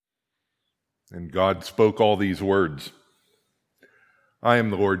And God spoke all these words. I am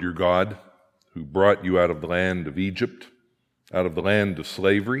the Lord your God, who brought you out of the land of Egypt, out of the land of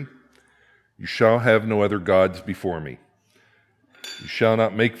slavery. You shall have no other gods before me. You shall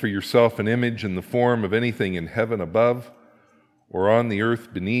not make for yourself an image in the form of anything in heaven above, or on the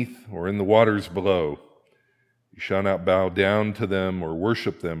earth beneath, or in the waters below. You shall not bow down to them or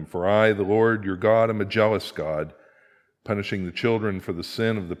worship them, for I, the Lord your God, am a jealous God, punishing the children for the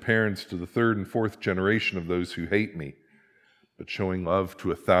sin of the parents to the third and fourth generation of those who hate me, but showing love to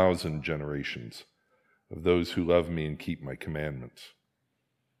 1,000 generations of those who love me and keep my commandments.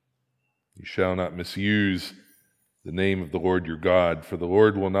 You shall not misuse the name of the Lord your God, for the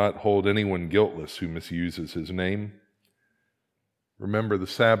Lord will not hold anyone guiltless who misuses his name. Remember the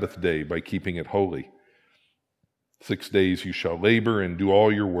Sabbath day by keeping it holy. 6 days you shall labor and do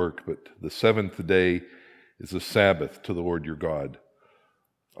all your work, but the seventh day is a Sabbath to the Lord your God.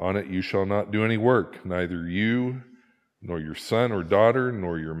 On it you shall not do any work, neither you, nor your son or daughter,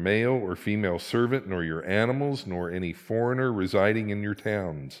 nor your male or female servant, nor your animals, nor any foreigner residing in your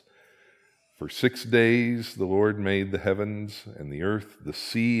towns. For 6 days the Lord made the heavens and the earth, the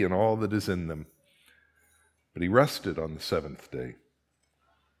sea, and all that is in them. But he rested on the seventh day.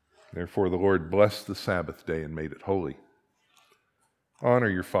 Therefore the Lord blessed the Sabbath day and made it holy. Honor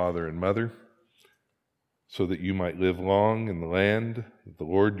your father and mother, so that you might live long in the land that the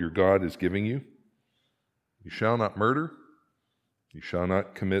Lord your God is giving you. You shall not murder. You shall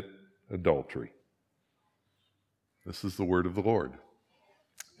not commit adultery. This is the word of the Lord.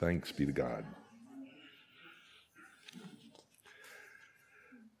 Thanks be to God.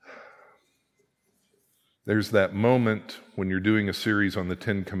 There's that moment when you're doing a series on the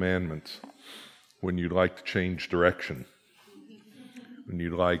 10 Commandments, when you'd like to change direction, when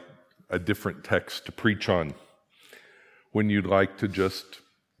you'd like a different text to preach on, when you'd like to just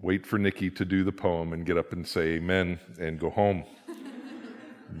wait for Nikki to do the poem and get up and say amen and go home.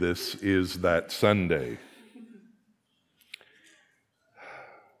 This is that Sunday.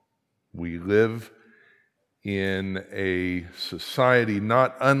 We live in a society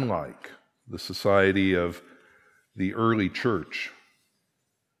not unlike the society of the early church.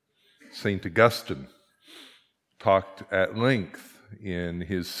 St. Augustine talked at length in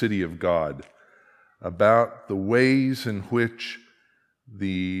his City of God about the ways in which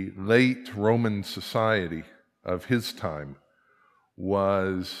the late Roman society of his time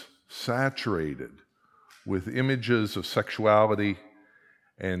was saturated with images of sexuality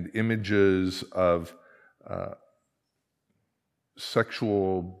and images of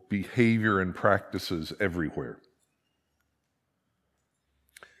sexual behavior and practices everywhere.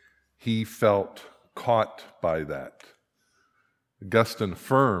 He felt caught by that. Augustine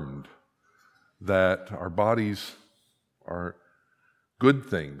affirmed that our bodies are good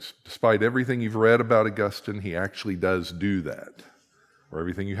things. Despite everything you've read about Augustine, he actually does do that. Or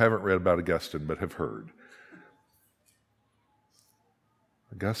everything you haven't read about Augustine but have heard.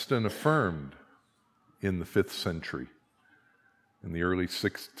 Augustine affirmed in the 5th century, in the early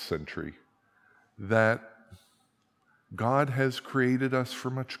 6th century, that God has created us for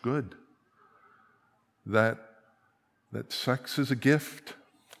much good, that sex is a gift,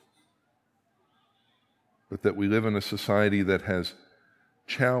 but that we live in a society that has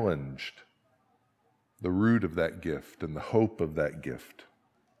challenged the root of that gift and the hope of that gift.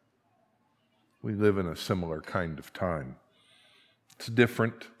 We live in a similar kind of time. It's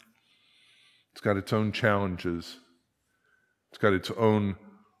different. It's got its own challenges. It's got its own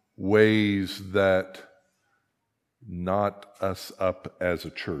ways that knot us up as a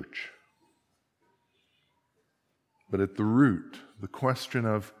church. But at the root, the question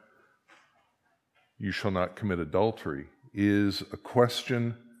of you shall not commit adultery is a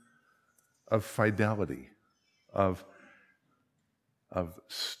question of fidelity, of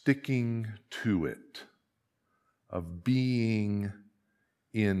sticking to it, of being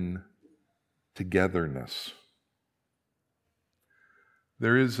in togetherness.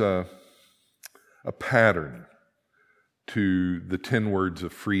 There is a pattern to the 10 words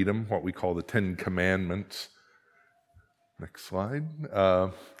of freedom, what we call the 10 Commandments. Next slide.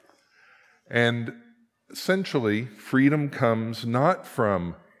 And essentially, freedom comes not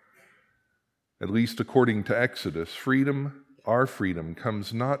from, at least according to Exodus, our freedom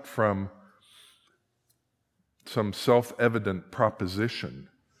comes not from some self-evident proposition.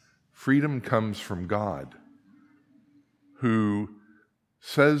 Freedom comes from God, who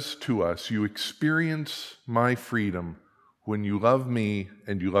says to us, you experience my freedom when you love me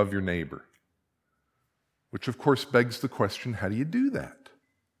and you love your neighbor. Which of course begs the question, how do you do that?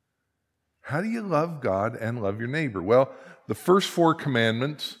 How do you love God and love your neighbor? Well, the first 4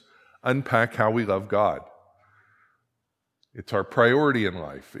 commandments unpack how we love God. It's our priority in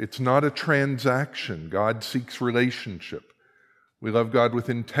life. It's not a transaction. God seeks relationship. We love God with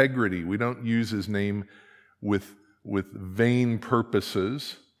integrity. We don't use His name with vain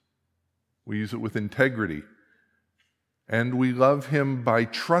purposes. We use it with integrity. And we love Him by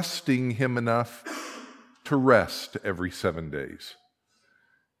trusting Him enough to rest every 7 days.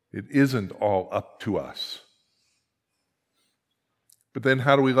 It isn't all up to us. But then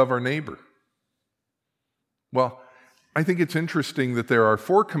how do we love our neighbor? Well, I think it's interesting that there are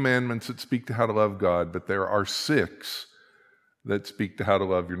 4 commandments that speak to how to love God, but there are 6 that speak to how to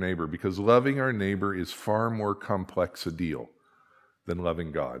love your neighbor, because loving our neighbor is far more complex a deal than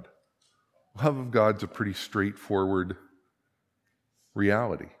loving God. Love of God's a pretty straightforward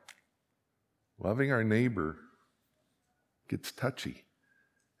reality. Loving our neighbor gets touchy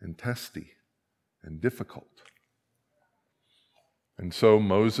and testy and difficult. And so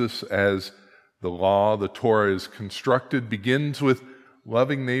Moses, as the law, the Torah is constructed, begins with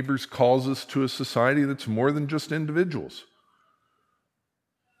loving neighbors, calls us to a society that's more than just individuals.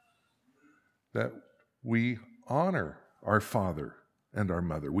 That we honor our father and our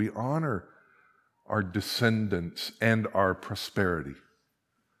mother. We honor our descendants and our prosperity.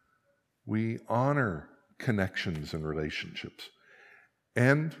 We honor connections and relationships.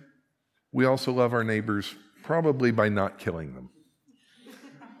 And we also love our neighbors probably by not killing them.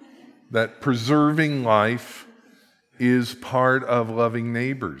 That preserving life is part of loving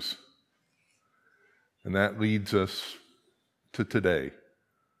neighbors. And that leads us to today.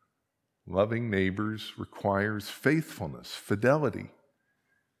 Loving neighbors requires faithfulness, fidelity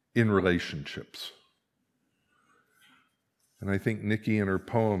in relationships. And I think Nikki in her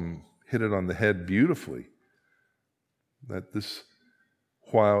poem hit it on the head beautifully. That this,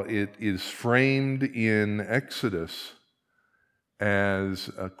 while it is framed in Exodus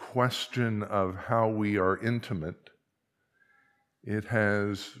as a question of how we are intimate, it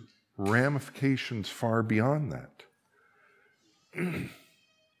has ramifications far beyond that.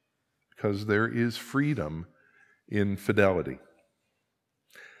 Because there is freedom in fidelity.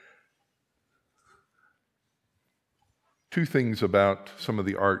 2 things about some of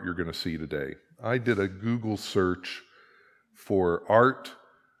the art you're going to see today. I did a Google search for art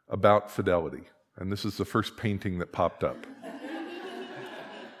about fidelity, and this is the first painting that popped up.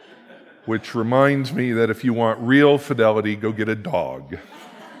 Which reminds me that if you want real fidelity, go get a dog.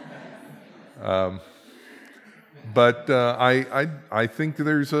 But I think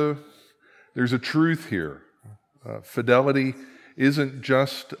there's a truth here. Fidelity isn't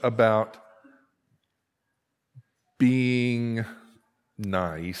just about being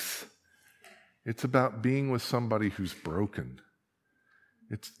nice. It's about being with somebody who's broken.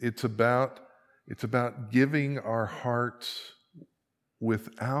 It's about giving our hearts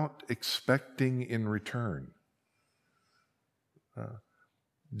without expecting in return.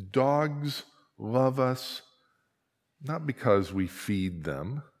 Dogs love us not because we feed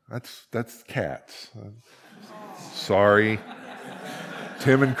them. That's cats. Sorry.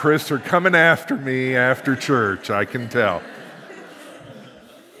 Tim and Chris are coming after me after church, I can tell.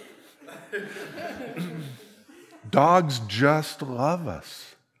 Dogs just love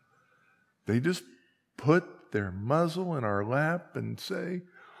us. They just put their muzzle in our lap and say,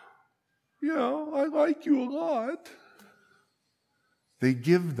 yeah, I like you a lot. They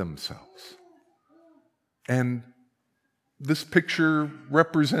give themselves. And this picture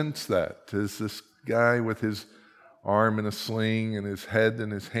represents that. There's this guy with his arm in a sling and his head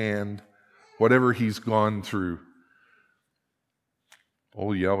in his hand, whatever he's gone through.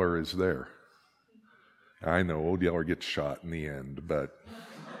 Old Yeller is there. I know Old Yeller gets shot in the end, but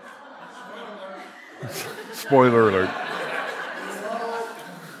spoiler alert.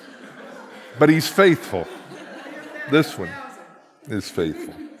 But he's faithful. This one is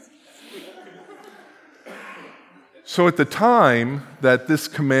faithful. So at the time that this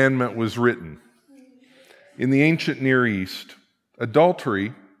commandment was written, in the ancient Near East,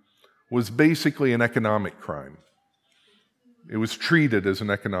 adultery was basically an economic crime. It was treated as an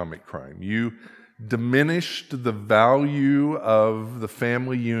economic crime. You diminished the value of the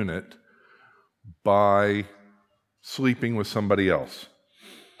family unit by sleeping with somebody else.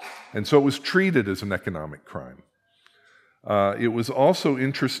 And so it was treated as an economic crime. It was also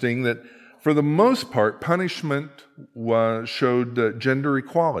interesting that for the most part, punishment showed gender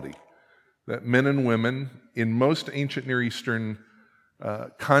equality, that men and women, in most ancient Near Eastern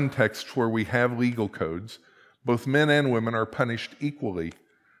contexts where we have legal codes, both men and women are punished equally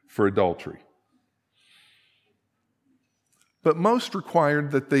for adultery. But most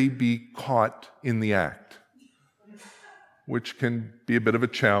required that they be caught in the act, which can be a bit of a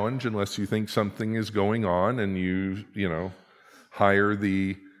challenge unless you think something is going on and you hire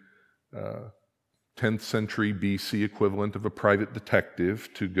the 10th century BC equivalent of a private detective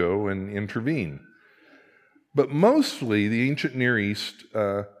to go and intervene. But mostly the ancient Near East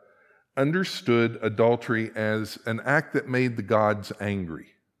understood adultery as an act that made the gods angry.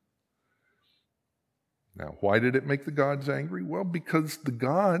 Now, why did it make the gods angry? Well, because the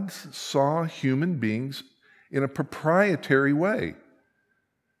gods saw human beings in a proprietary way.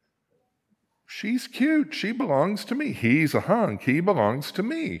 She's cute. She belongs to me. He's a hunk. He belongs to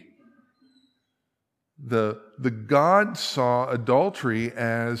me. The gods saw adultery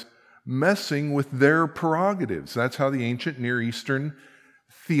as messing with their prerogatives. That's how the ancient Near Eastern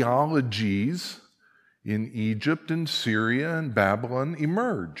theologies in Egypt and Syria and Babylon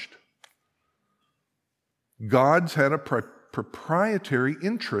emerged. Gods had a proprietary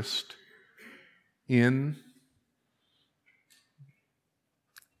interest in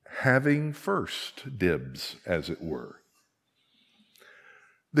having first dibs, as it were.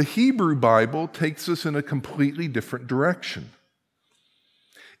 The Hebrew Bible takes us in a completely different direction.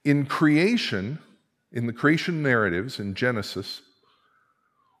 In creation, in the creation narratives in Genesis,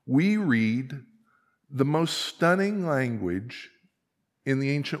 we read the most stunning language in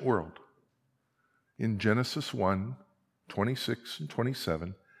the ancient world. In Genesis 1, 26 and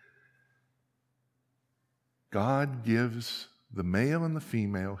 27, God gives the male and the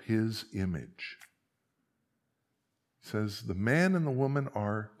female his image. He says, the man and the woman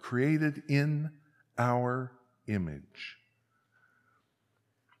are created in our image.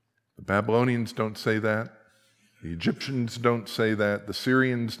 The Babylonians don't say that. The Egyptians don't say that. The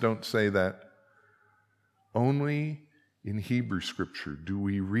Syrians don't say that. Only in Hebrew Scripture do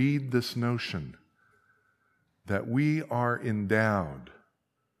we read this notion that we are endowed,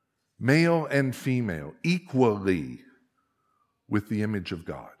 male and female, equally with the image of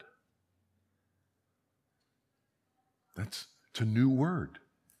God. It's a new word.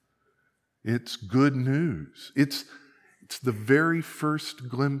 It's good news. It's the very first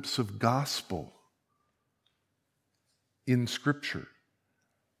glimpse of gospel in Scripture.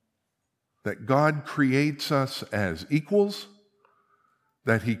 That God creates us as equals,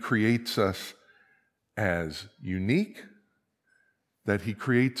 that He creates us as unique, that He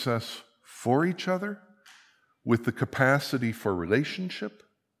creates us for each other with the capacity for relationship.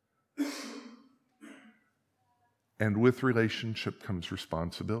 And with relationship comes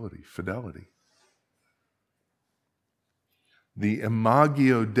responsibility, fidelity. The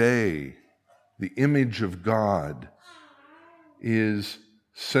imago Dei, the image of God, is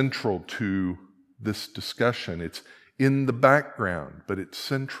central to this discussion. It's in the background, but it's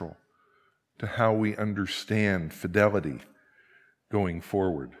central to how we understand fidelity going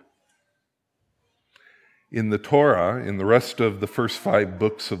forward. In the Torah, in the rest of the first 5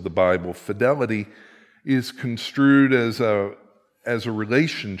 books of the Bible, fidelity is construed as a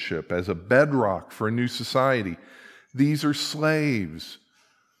relationship, as a bedrock for a new society. These are slaves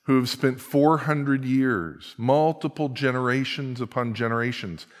who have spent 400 years, multiple generations upon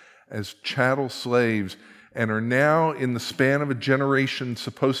generations, as chattel slaves, and are now, in the span of a generation,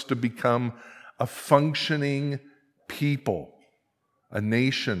 supposed to become a functioning people, a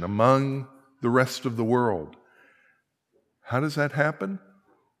nation among the rest of the world. How does that happen?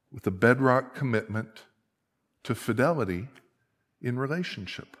 With a bedrock commitment to fidelity in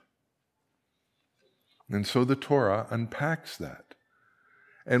relationship. And so the Torah unpacks that.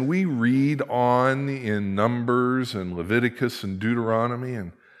 And we read on in Numbers and Leviticus and Deuteronomy,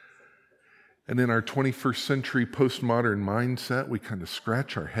 and in our 21st century postmodern mindset, we kind of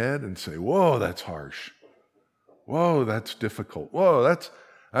scratch our head and say, whoa, that's harsh. Whoa, that's difficult. Whoa,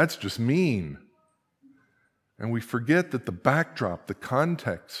 that's just mean. And we forget that the backdrop, the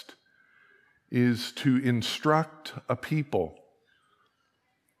context, is to instruct a people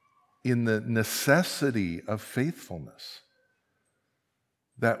in the necessity of faithfulness.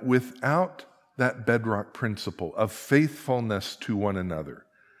 That without that bedrock principle of faithfulness to one another,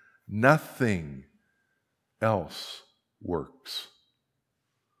 nothing else works.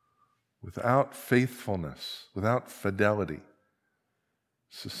 Without faithfulness, without fidelity,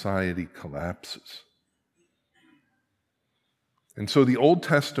 society collapses. And so the Old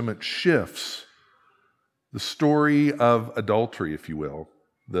Testament shifts the story of adultery, if you will,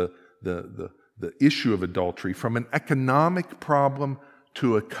 the issue of adultery, from an economic problem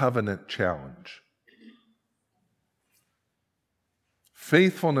to a covenant challenge.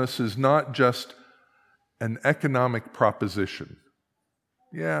 Faithfulness is not just an economic proposition.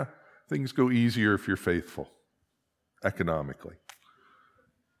 Yeah, things go easier if you're faithful, economically.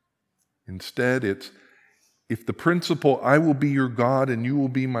 Instead, if the principle, I will be your God and you will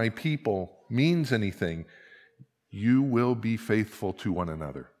be my people, means anything, you will be faithful to one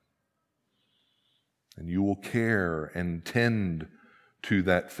another. And you will care and tend to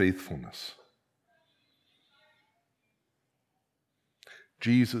that faithfulness.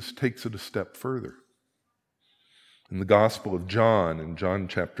 Jesus takes it a step further. In the Gospel of John, in John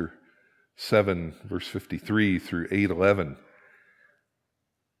chapter 7, verse 53 through 8:11,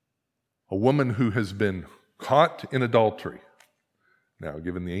 a woman who has been caught in adultery. Now,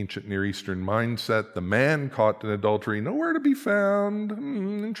 given the ancient Near Eastern mindset, the man caught in adultery, nowhere to be found.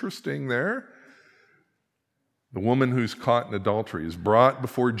 Interesting there. The woman who's caught in adultery is brought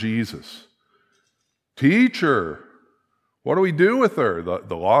before Jesus. Teacher, what do we do with her?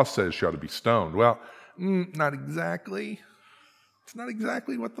 The law says she ought to be stoned. Well, not exactly. It's not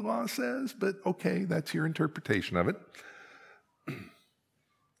exactly what the law says, but okay, that's your interpretation of it.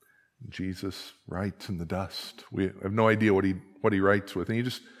 Jesus writes in the dust. We have no idea what he writes with. And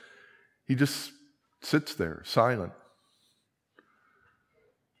he just sits there, silent.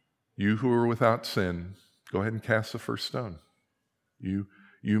 You who are without sin, go ahead and cast the first stone. You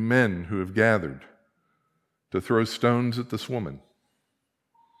men who have gathered to throw stones at this woman.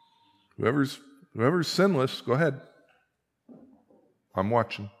 Whoever's sinless, go ahead. I'm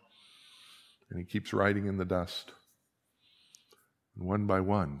watching. And he keeps writing in the dust. And one by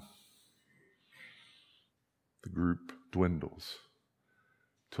one, the group dwindles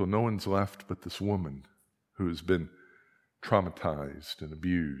till no one's left but this woman who has been traumatized and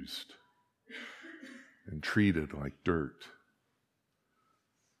abused and treated like dirt.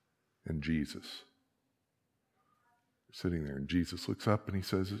 And Jesus sitting there, and Jesus looks up and he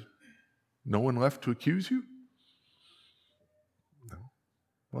says, no one left to accuse you? No.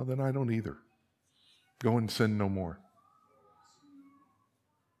 Well, then I don't either. Go and sin no more.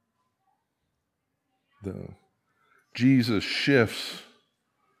 Jesus shifts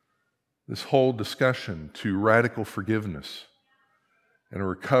this whole discussion to radical forgiveness and a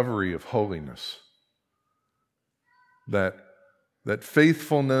recovery of holiness. That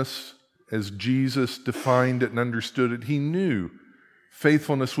faithfulness, as Jesus defined it and understood it, he knew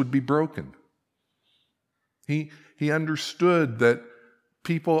faithfulness would be broken. He understood that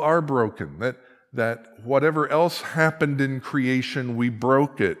people are broken, that whatever else happened in creation, we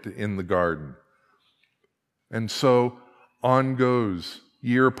broke it in the garden. And so on goes,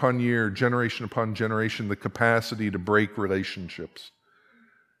 year upon year, generation upon generation, the capacity to break relationships.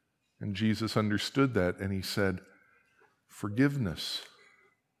 And Jesus understood that, and he said, forgiveness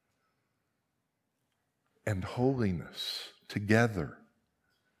and holiness together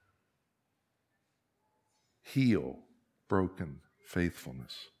heal broken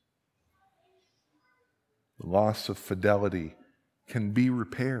faithfulness. The loss of fidelity can be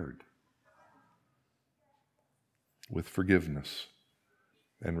repaired with forgiveness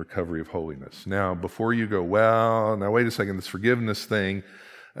and recovery of holiness. Now, before you go, now wait a second, this forgiveness thing,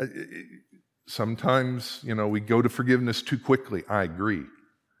 sometimes, we go to forgiveness too quickly. I agree.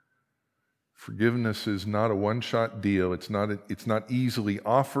 Forgiveness is not a one-shot deal. It's not easily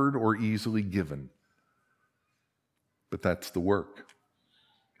offered or easily given. But that's the work.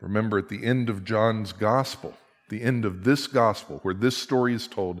 Remember, at the end of John's gospel, the end of this gospel, where this story is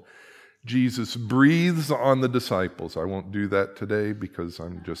told, Jesus breathes on the disciples. I won't do that today because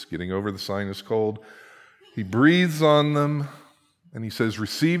I'm just getting over the sinus cold. He breathes on them and he says,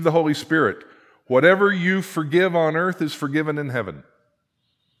 receive the Holy Spirit. Whatever you forgive on earth is forgiven in heaven.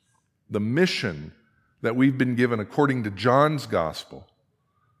 The mission that we've been given according to John's gospel,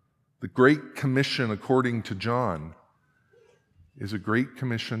 the Great Commission according to John, is a great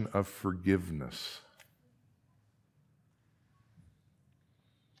commission of forgiveness.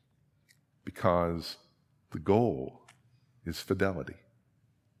 Because the goal is fidelity.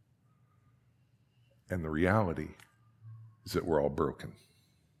 And the reality is that we're all broken.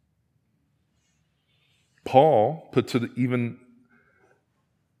 Paul puts it even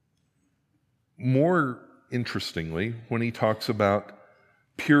more interestingly when he talks about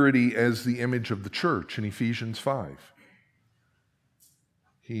purity as the image of the church in Ephesians 5.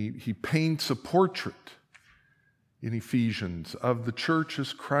 He paints a portrait in Ephesians of the church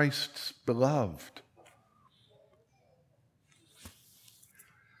as Christ's beloved.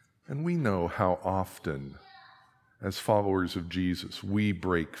 And we know how often, as followers of Jesus, we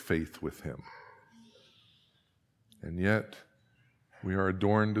break faith with him. And yet, we are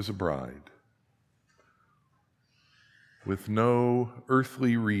adorned as a bride with no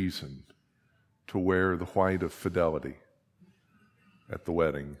earthly reason to wear the white of fidelity at the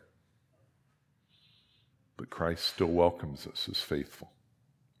wedding. But Christ still welcomes us as faithful.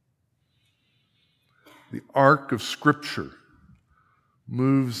 The arc of Scripture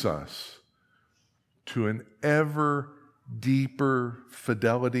moves us to an ever deeper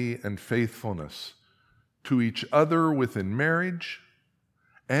fidelity and faithfulness to each other within marriage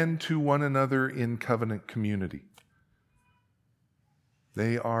and to one another in covenant community.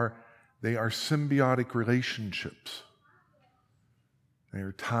 They are symbiotic relationships. They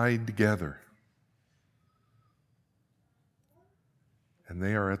are tied together. And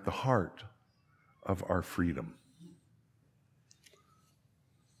they are at the heart of our freedom.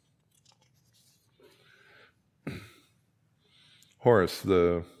 Horace,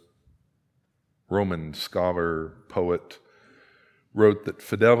 the Roman scholar, poet, wrote that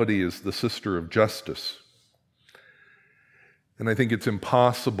fidelity is the sister of justice. And I think it's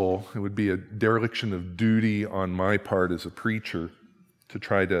impossible, it would be a dereliction of duty on my part as a preacher to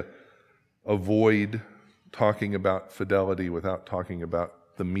try to avoid talking about fidelity without talking about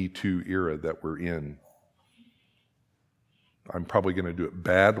the Me Too era that we're in. I'm probably going to do it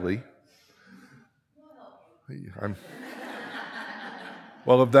badly.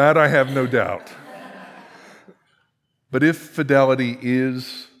 Well, of that I have no doubt. But if fidelity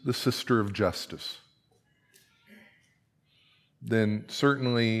is the sister of justice, then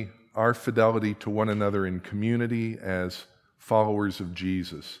certainly our fidelity to one another in community as followers of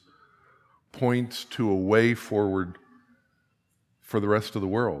Jesus points to a way forward for the rest of the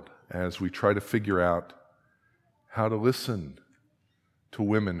world as we try to figure out how to listen to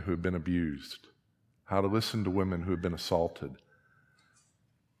women who have been abused, how to listen to women who have been assaulted,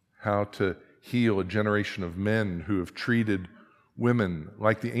 how to heal a generation of men who have treated women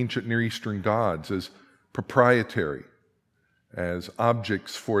like the ancient Near Eastern gods as proprietary, as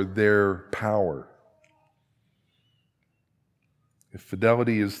objects for their power. If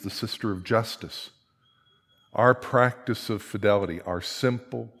fidelity is the sister of justice, our practice of fidelity, our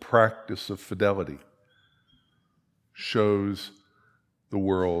simple practice of fidelity, shows the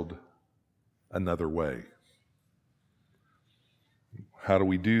world another way. How do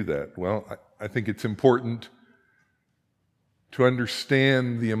we do that? Well, I think it's important to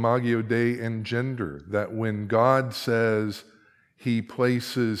understand the Imago Dei and gender, that when God says He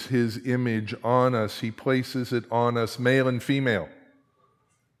places His image on us, He places it on us, male and female,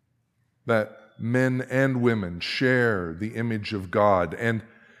 that men and women share the image of God. And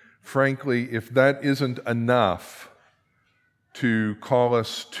frankly, if that isn't enough to call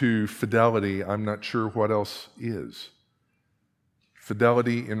us to fidelity, I'm not sure what else is.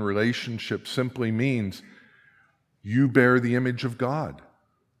 Fidelity in relationship simply means you bear the image of God.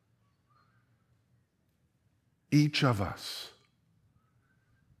 Each of us.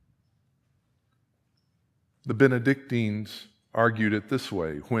 The Benedictines argued it this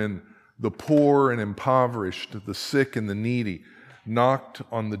way: when the poor and impoverished, the sick and the needy knocked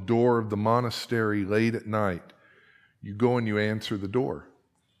on the door of the monastery late at night, you go and you answer the door.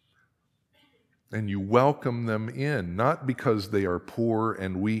 And you welcome them in, not because they are poor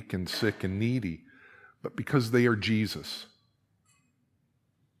and weak and sick and needy, but because they are Jesus.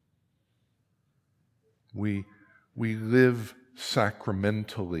 We live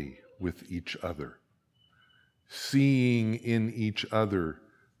sacramentally with each other, seeing in each other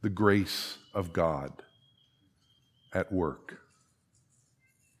the grace of God at work,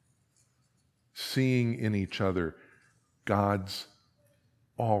 seeing in each other God's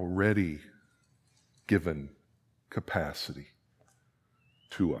already given capacity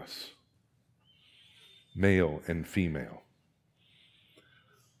to us, male and female.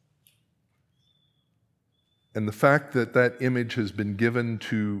 And the fact that that image has been given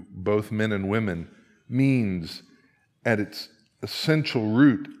to both men and women means, at its essential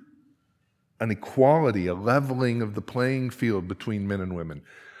root, an equality, a leveling of the playing field between men and women.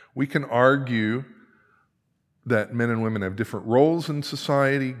 We can argue that men and women have different roles in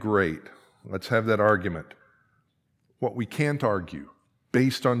society. Great. Let's have that argument. What we can't argue,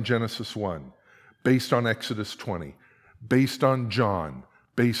 based on Genesis 1, based on Exodus 20, based on John,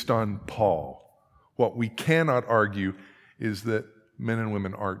 based on Paul, what we cannot argue is that men and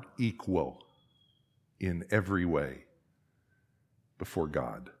women are equal in every way before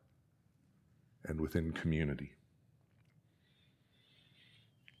God and within community.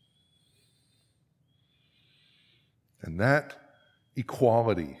 And that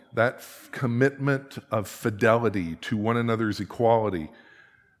equality, that commitment of fidelity to one another's equality,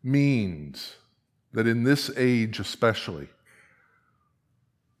 means that in this age especially,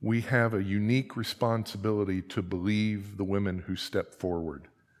 we have a unique responsibility to believe the women who step forward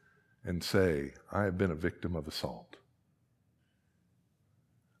and say, I have been a victim of assault.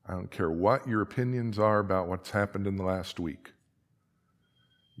 I don't care what your opinions are about what's happened in the last week.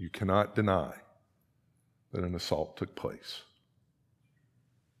 You cannot deny that an assault took place.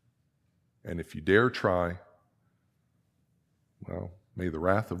 And if you dare try, well, may the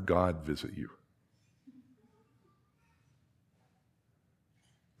wrath of God visit you.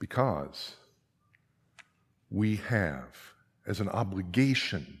 Because we have, as an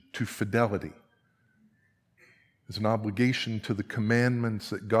obligation to fidelity, as an obligation to the commandments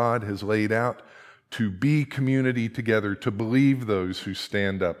that God has laid out, to be community together, to believe those who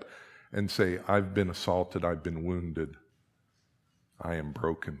stand up and say, I've been assaulted, I've been wounded, I am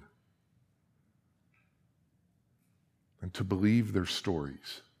broken. And to believe their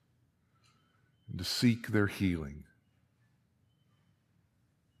stories, and to seek their healing.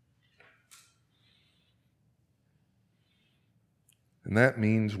 And that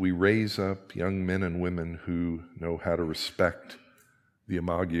means we raise up young men and women who know how to respect the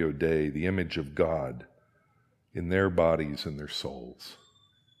Imago Dei, the image of God, in their bodies and their souls.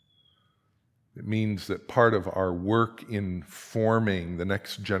 It means that part of our work in forming the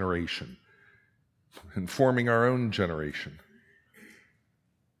next generation, in forming our own generation,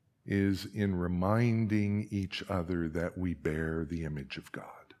 is in reminding each other that we bear the image of God.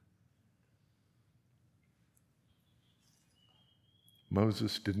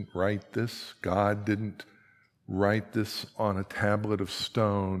 Moses didn't write this. God didn't write this on a tablet of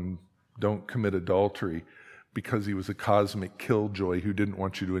stone, don't commit adultery, because he was a cosmic killjoy who didn't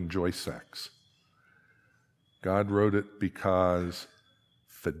want you to enjoy sex. God wrote it because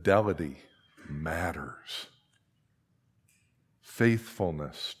fidelity matters.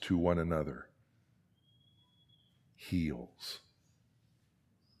 Faithfulness to one another heals.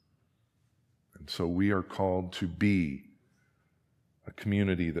 And so we are called to be a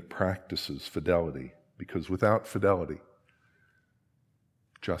community that practices fidelity, because without fidelity,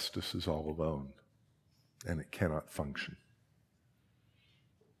 justice is all alone, and it cannot function.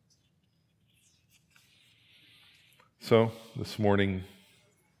 So, this morning,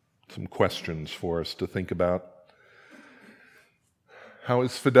 some questions for us to think about. How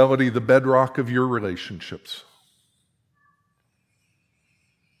is fidelity the bedrock of your relationships?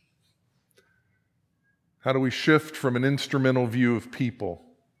 How do we shift from an instrumental view of people?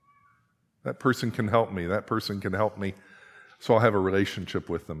 That person can help me, that person can help me, so I'll have a relationship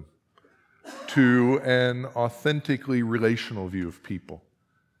with them, to an authentically relational view of people.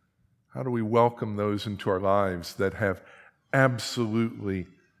 How do we welcome those into our lives that have absolutely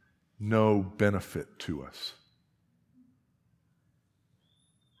no benefit to us?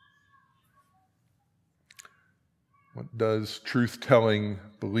 What does truth-telling,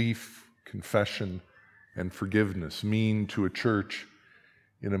 belief, confession, and forgiveness mean to a church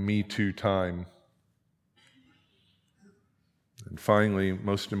in a Me Too time? And finally,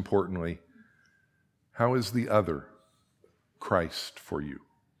 most importantly, how is the other Christ for you?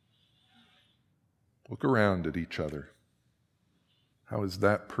 Look around at each other. How is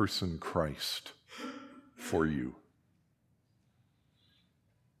that person Christ for you?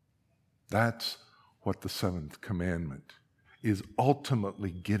 That's what the seventh commandment is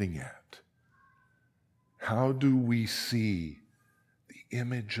ultimately getting at. How do we see the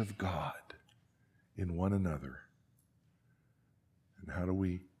image of God in one another? And how do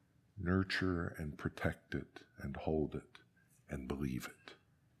we nurture and protect it and hold it and believe it?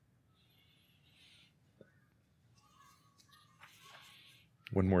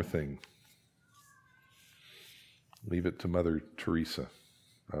 One more thing. Leave it to Mother Teresa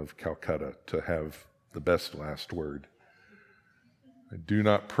of Calcutta to have the best last word. I do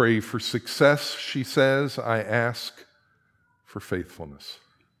not pray for success, she says, I ask for faithfulness.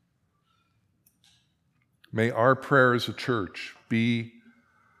 May our prayer as a church be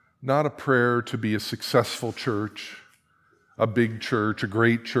not a prayer to be a successful church, a big church, a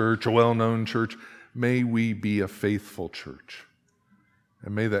great church, a well-known church. May we be a faithful church.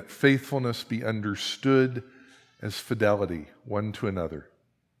 And may that faithfulness be understood as fidelity one to another.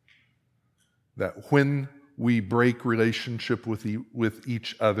 That when we break relationship with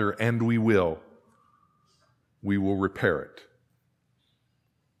each other, and we will repair it.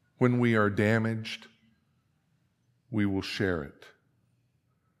 When we are damaged, we will share it.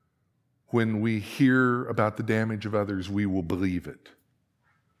 When we hear about the damage of others, we will believe it.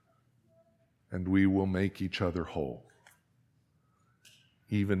 And we will make each other whole,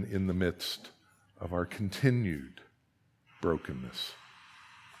 even in the midst of our continued brokenness.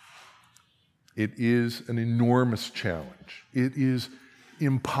 It is an enormous challenge. It is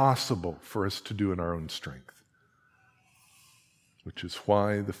impossible for us to do in our own strength, which is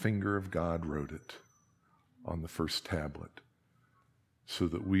why the finger of God wrote it on the first tablet, so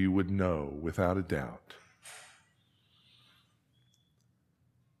that we would know without a doubt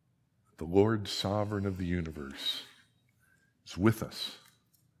the Lord sovereign of the universe is with us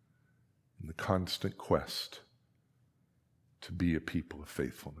in the constant quest to be a people of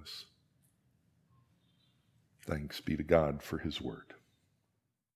faithfulness. Thanks be to God for his word.